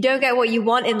you don't get what you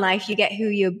want in life, you get who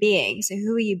you're being. So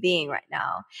who are you being right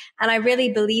now? And I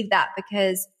really believe that,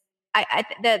 because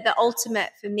the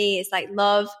ultimate for me is like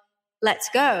love, let's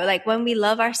go. Like when we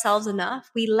love ourselves enough,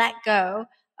 we let go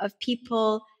of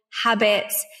people,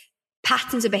 habits,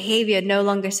 patterns of behavior no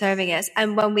longer serving us.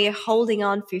 And when we are holding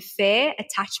on through fear,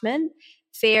 attachment,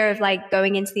 fear of like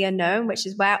going into the unknown, which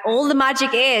is where all the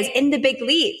magic is, in the big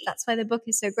leap. That's why the book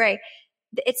is so great.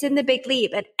 It's in the big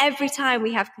leap. And every time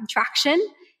we have contraction,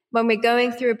 when we're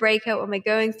going through a breakup, when we're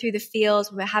going through the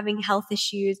fields, when we're having health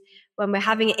issues, when we're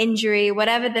having an injury,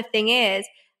 whatever the thing is,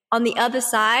 on the other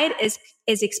side is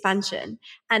expansion.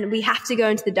 And we have to go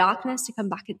into the darkness to come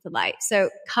back into the light. So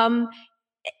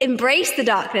embrace the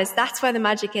darkness. That's where the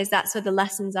magic is. That's where the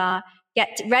lessons are.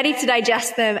 Get ready to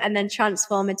digest them and then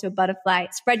transform into a butterfly.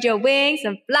 Spread your wings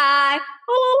and fly.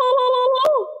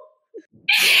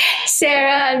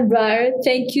 Sarah and Bryre,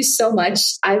 thank you so much.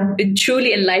 I've been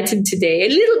truly enlightened today. A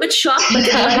little bit shocked, but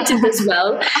enlightened as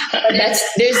well. But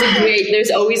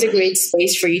there's always a great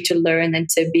space for you to learn and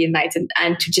to be enlightened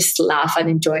and to just laugh and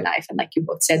enjoy life. And like you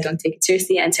both said, don't take it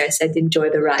seriously. And Sarah said, enjoy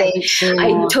the ride. Thank you.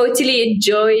 I totally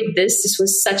enjoyed this. This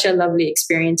was such a lovely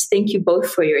experience. Thank you both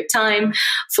for your time,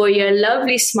 for your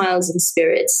lovely smiles and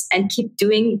spirits, and keep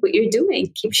doing what you're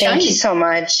doing. Keep shining. Thank you so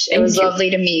much. It was lovely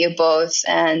to meet you both.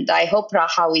 And I hope,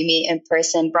 Raha, we meet in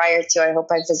person. Bryre too. I hope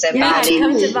I visit Bali.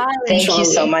 Come to Bali. Thank you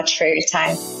so much for your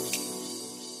time.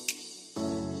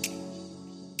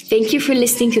 Thank you for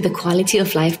listening to the Quality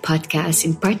of Life podcast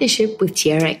in partnership with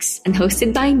TRX and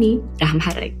hosted by me, Raham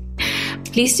Harag.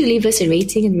 Please do leave us a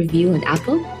rating and review on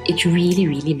Apple. It really,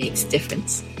 really makes a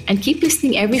difference. And keep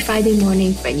listening every Friday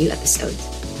morning for a new episode.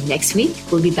 Next week,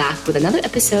 we'll be back with another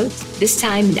episode, this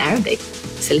time in Arabic.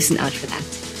 So listen out for that.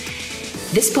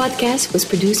 This podcast was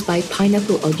produced by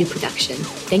Pineapple Audio Production.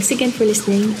 Thanks again for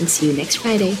listening and see you next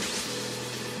Friday.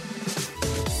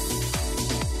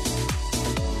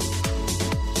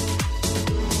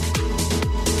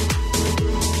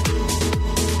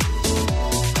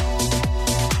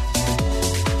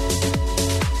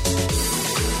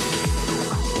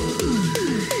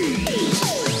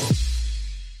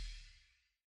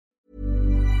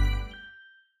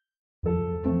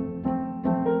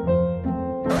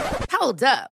 Hold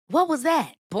up. What was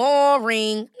that?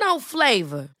 Boring. No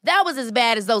flavor. That was as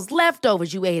bad as those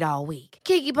leftovers you ate all week.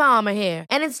 Keke Palmer here,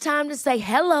 and it's time to say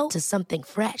hello to something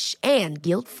fresh and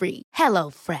guilt-free. Hello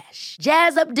Fresh.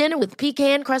 Jazz up dinner with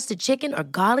pecan-crusted chicken or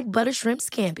garlic butter shrimp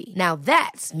scampi. Now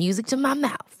that's music to my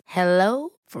mouth. Hello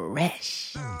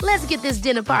Fresh. Let's get this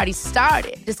dinner party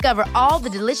started. Discover all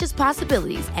the delicious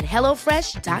possibilities at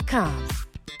HelloFresh.com.